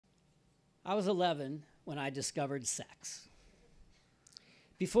I was 11 when I discovered sex.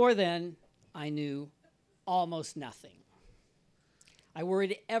 Before then, I knew almost nothing. I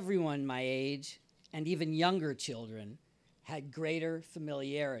worried everyone my age, and even younger children, had greater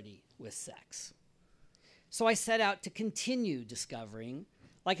familiarity with sex. So I set out to continue discovering,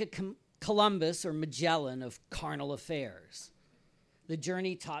 like a Columbus or Magellan of carnal affairs. The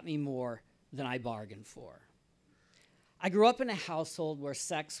journey taught me more than I bargained for. I grew up in a household where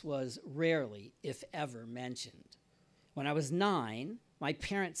sex was rarely, if ever, mentioned. When I was 9, my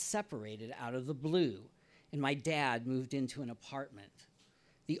parents separated out of the blue, and my dad moved into an apartment.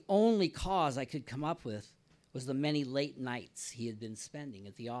 The only cause I could come up with was the many late nights he had been spending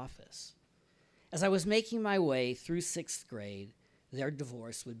at the office. As I was making my way through 6th grade, their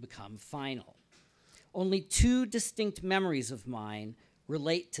divorce would become final. Only 2 distinct memories of mine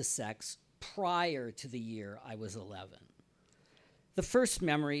relate to sex prior to the year I was 11. The first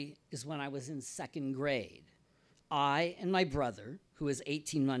memory is when I was in 2nd grade. I and my brother, who was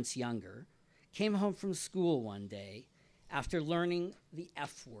 18 months younger, came home from school one day after learning the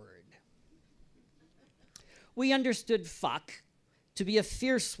F word. We understood fuck to be a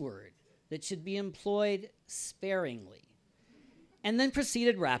fierce word that should be employed sparingly, and then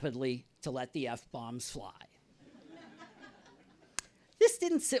proceeded rapidly to let the F-bombs fly. This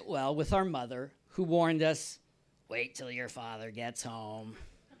didn't sit well with our mother, who warned us, "Wait till your father gets home."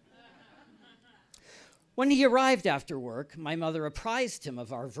 When he arrived after work, my mother apprised him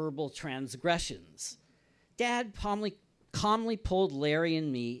of our verbal transgressions. Dad calmly pulled Larry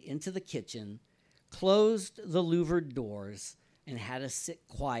and me into the kitchen, closed the louvered doors, and had us sit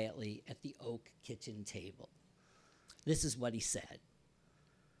quietly at the oak kitchen table. This is what he said.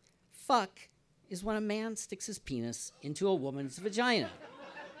 "Fuck is when a man sticks his penis into a woman's vagina.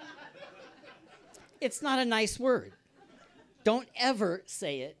 It's not a nice word. Don't ever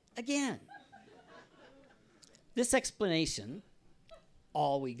say it again." This explanation,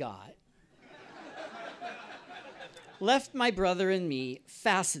 all we got, left my brother and me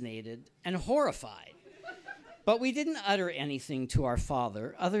fascinated and horrified. But we didn't utter anything to our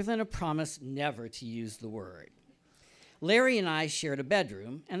father other than a promise never to use the word. Larry and I shared a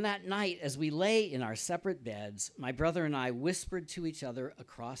bedroom, and that night, as we lay in our separate beds, my brother and I whispered to each other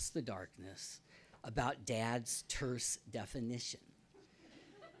across the darkness about Dad's terse definition.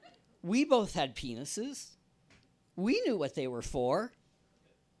 We both had penises. We knew what they were for.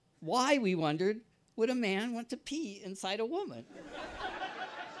 Why, we wondered, would a man want to pee inside a woman?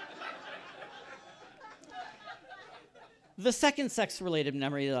 The second sex-related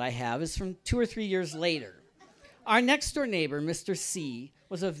memory that I have is from 2 or 3 years later. Our next-door neighbor, Mr. C,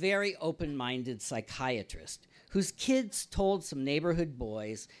 was a very open-minded psychiatrist whose kids told some neighborhood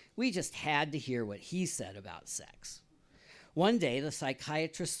boys we just had to hear what he said about sex. One day, the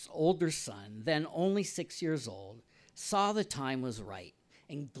psychiatrist's older son, then only 6 years old, saw the time was right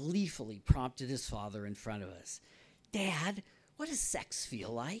and gleefully prompted his father in front of us. "Dad, what does sex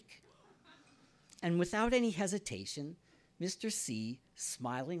feel like?" And without any hesitation, Mr. C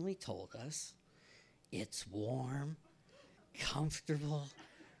smilingly told us, "It's warm, comfortable,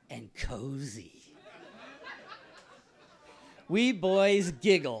 and cozy." We boys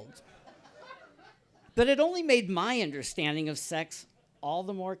giggled. But it only made my understanding of sex all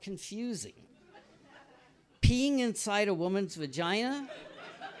the more confusing. Peeing inside a woman's vagina?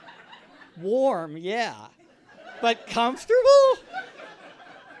 Warm, yeah. But comfortable?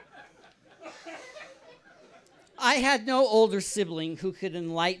 I had no older sibling who could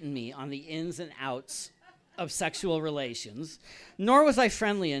enlighten me on the ins and outs of sexual relations, nor was I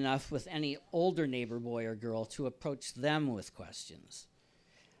friendly enough with any older neighbor boy or girl to approach them with questions.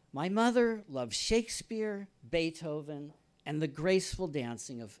 My mother loved Shakespeare, Beethoven, and the graceful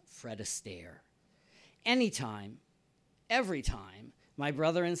dancing of Fred Astaire. Anytime, every time, my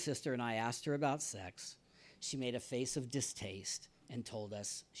brother and sister and I asked her about sex, she made a face of distaste and told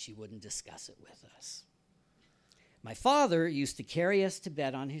us she wouldn't discuss it with us. My father used to carry us to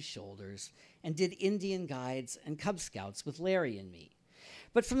bed on his shoulders and did Indian guides and Cub Scouts with Larry and me.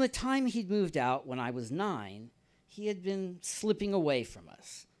 But from the time he'd moved out when I was 9, he had been slipping away from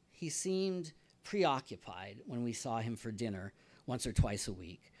us. He seemed preoccupied when we saw him for dinner once or twice a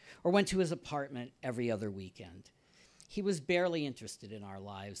week, or went to his apartment every other weekend. He was barely interested in our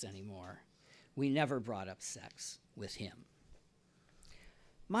lives anymore. We never brought up sex with him.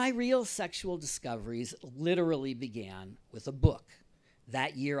 My real sexual discoveries literally began with a book.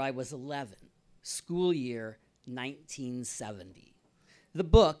 That year I was 11, school year 1970. The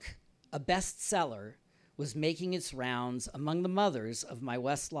book, a bestseller, was making its rounds among the mothers of my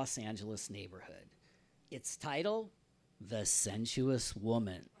West Los Angeles neighborhood. Its title, The Sensuous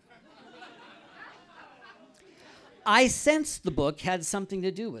Woman. I sensed the book had something to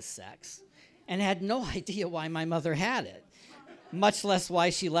do with sex and had no idea why my mother had it, much less why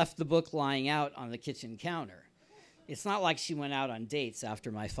she left the book lying out on the kitchen counter. It's not like she went out on dates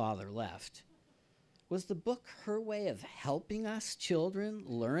after my father left. Was the book her way of helping us children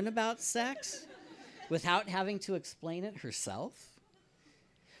learn about sex without having to explain it herself?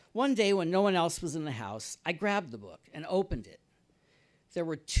 One day when no one else was in the house, I grabbed the book and opened it. There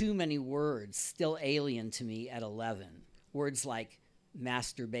were too many words still alien to me at 11, words like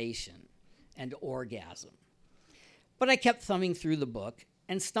masturbation and orgasm. But I kept thumbing through the book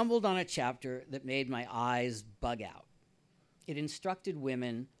and stumbled on a chapter that made my eyes bug out. It instructed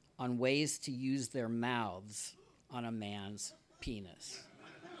women on ways to use their mouths on a man's penis.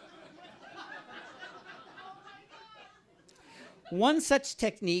 One such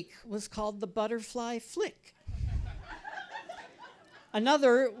technique was called the butterfly flick.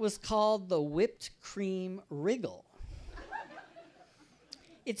 Another was called the whipped cream wriggle.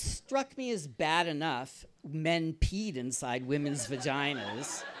 It struck me as bad enough men peed inside women's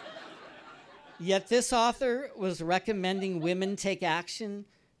vaginas. Yet this author was recommending women take action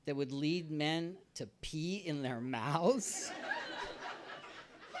that would lead men to pee in their mouths.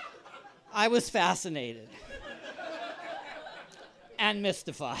 I was fascinated and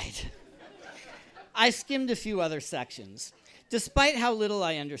mystified. I skimmed a few other sections. Despite how little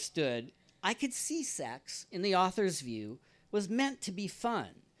I understood, I could see sex, in the author's view, was meant to be fun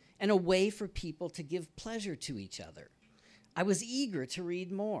and a way for people to give pleasure to each other. I was eager to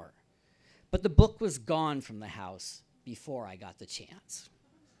read more, but the book was gone from the house before I got the chance.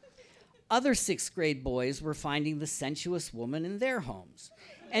 Other sixth grade boys were finding the sensuous woman in their homes,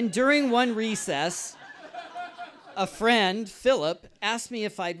 and during one recess, a friend, Philip, asked me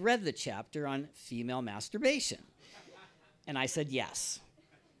if I'd read the chapter on female masturbation. And I said yes,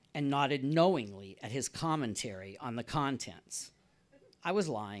 and nodded knowingly at his commentary on the contents. I was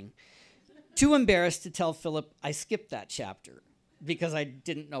lying, too embarrassed to tell Philip I skipped that chapter because I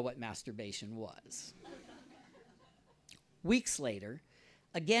didn't know what masturbation was. Weeks later,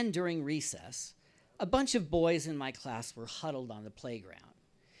 again during recess, a bunch of boys in my class were huddled on the playground.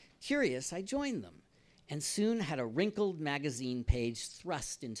 Curious, I joined them, and soon had a wrinkled magazine page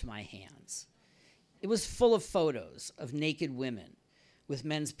thrust into my hands. It was full of photos of naked women with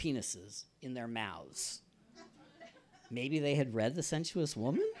men's penises in their mouths. Maybe they had read The Sensuous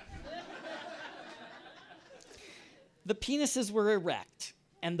Woman? The penises were erect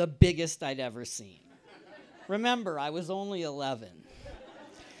and the biggest I'd ever seen. Remember, I was only 11.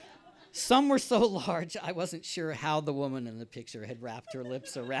 Some were so large, I wasn't sure how the woman in the picture had wrapped her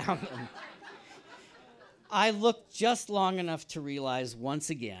lips around them. I looked just long enough to realize once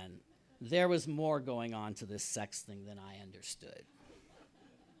again there was more going on to this sex thing than I understood.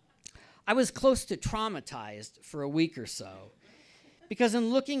 I was close to traumatized for a week or so because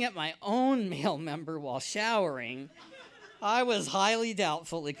in looking at my own male member while showering, I was highly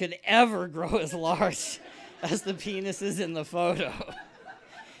doubtful it could ever grow as large as the penises in the photo.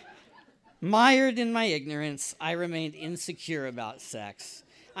 Mired in my ignorance, I remained insecure about sex.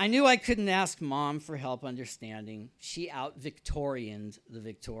 I knew I couldn't ask Mom for help understanding. She out-Victorianed the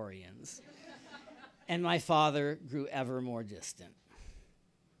Victorians. And my father grew ever more distant.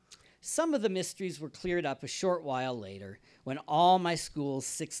 Some of the mysteries were cleared up a short while later when all my school's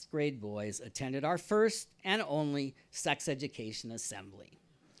sixth grade boys attended our first and only sex education assembly.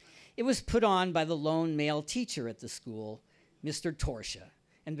 It was put on by the lone male teacher at the school, Mr. Torsha,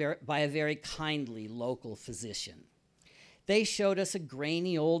 and by a very kindly local physician. They showed us a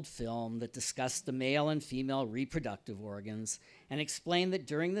grainy old film that discussed the male and female reproductive organs and explained that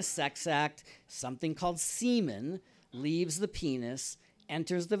during the sex act, something called semen leaves the penis,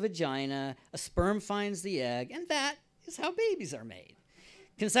 enters the vagina, a sperm finds the egg, and that is how babies are made.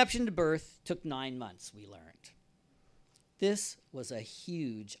 Conception to birth took 9 months, we learned. This was a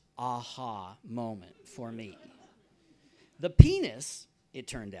huge aha moment for me. The penis, it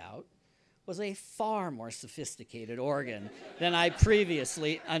turned out, was a far more sophisticated organ than I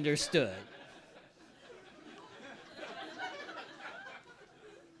previously understood.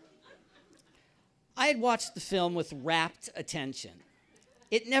 I had watched the film with rapt attention.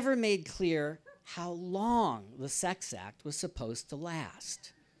 It never made clear how long the sex act was supposed to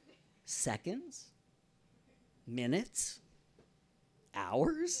last. Seconds? Minutes?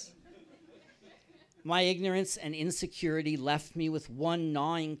 Hours? My ignorance and insecurity left me with one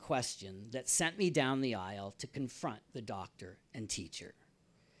gnawing question that sent me down the aisle to confront the doctor and teacher.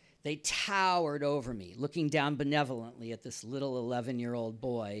 They towered over me, looking down benevolently at this little 11-year-old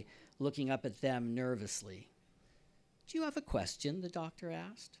boy, looking up at them nervously. "Do you have a question?" the doctor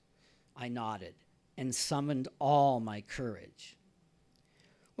asked. I nodded, and summoned all my courage.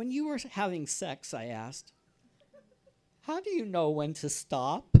 When you were having sex, I asked, how do you know when to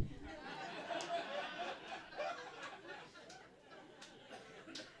stop?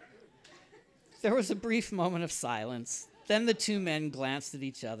 There was a brief moment of silence. Then the two men glanced at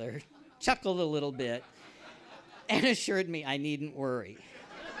each other, chuckled a little bit, and assured me I needn't worry.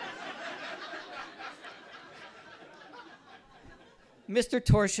 Mr.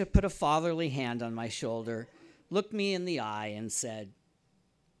 Torsha put a fatherly hand on my shoulder, looked me in the eye, and said,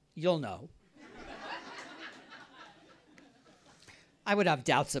 "You'll know." I would have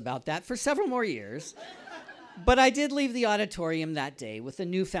doubts about that for several more years, but I did leave the auditorium that day with a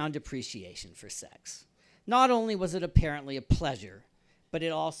newfound appreciation for sex. Not only was it apparently a pleasure, but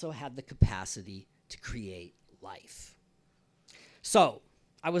it also had the capacity to create life. So,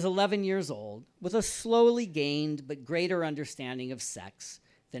 I was 11 years old with a slowly gained but greater understanding of sex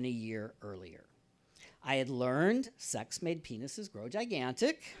than a year earlier. I had learned sex made penises grow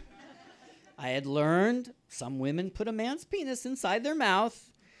gigantic. I had learned some women put a man's penis inside their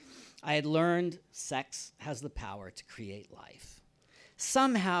mouth. I had learned sex has the power to create life.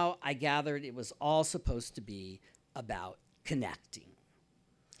 Somehow, I gathered it was all supposed to be about connecting.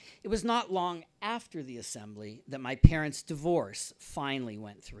 It was not long after the assembly that my parents' divorce finally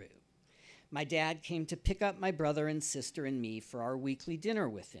went through. My dad came to pick up my brother and sister and me for our weekly dinner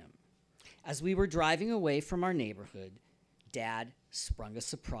with him. As we were driving away from our neighborhood, Dad sprung a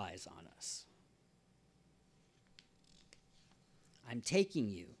surprise on us. "I'm taking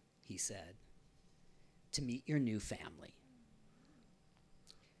you," he said, "to meet your new family."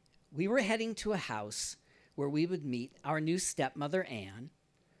 We were heading to a house where we would meet our new stepmother, Anne,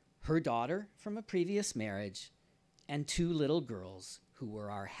 her daughter from a previous marriage, and two little girls who were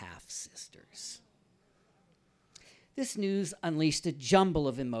our half-sisters. This news unleashed a jumble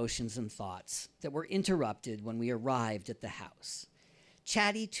of emotions and thoughts that were interrupted when we arrived at the house.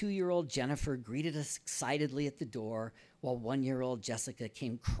 Chatty 2-year-old Jennifer greeted us excitedly at the door, while 1-year-old Jessica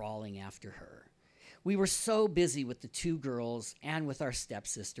came crawling after her. We were so busy with the two girls and with our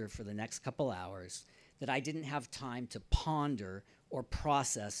stepsister for the next couple hours that I didn't have time to ponder or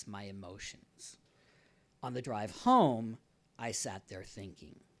process my emotions. On the drive home, I sat there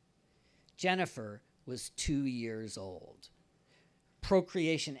thinking. Jennifer was 2 years old.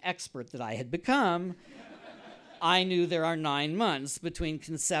 Procreation expert that I had become, I knew there are 9 months between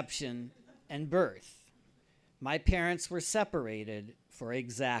conception and birth. My parents were separated for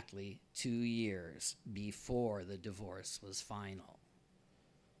exactly 2 years before the divorce was final.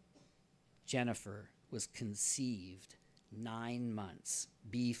 Jennifer was conceived 9 months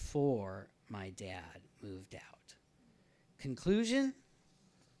before my dad moved out. Conclusion?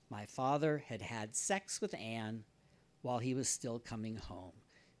 My father had had sex with Anne while he was still coming home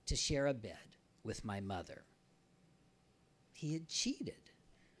to share a bed with my mother. He had cheated.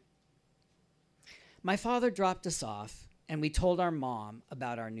 My father dropped us off, and we told our mom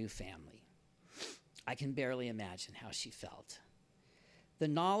about our new family. I can barely imagine how she felt. The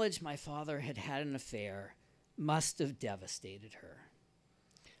knowledge my father had had an affair must have devastated her.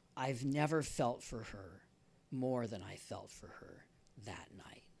 I've never felt for her more than I felt for her that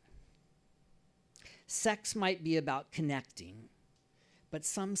night. Sex might be about connecting, but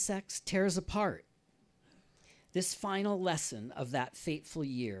some sex tears apart. This final lesson of that fateful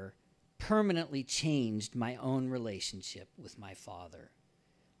year permanently changed my own relationship with my father.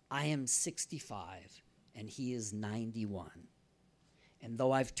 I am 65 and he is 91. And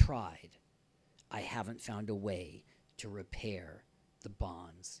though I've tried, I haven't found a way to repair the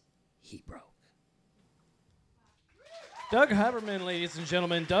bonds he broke. Doug Haberman, ladies and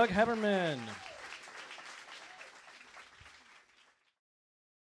gentlemen, Doug Haberman.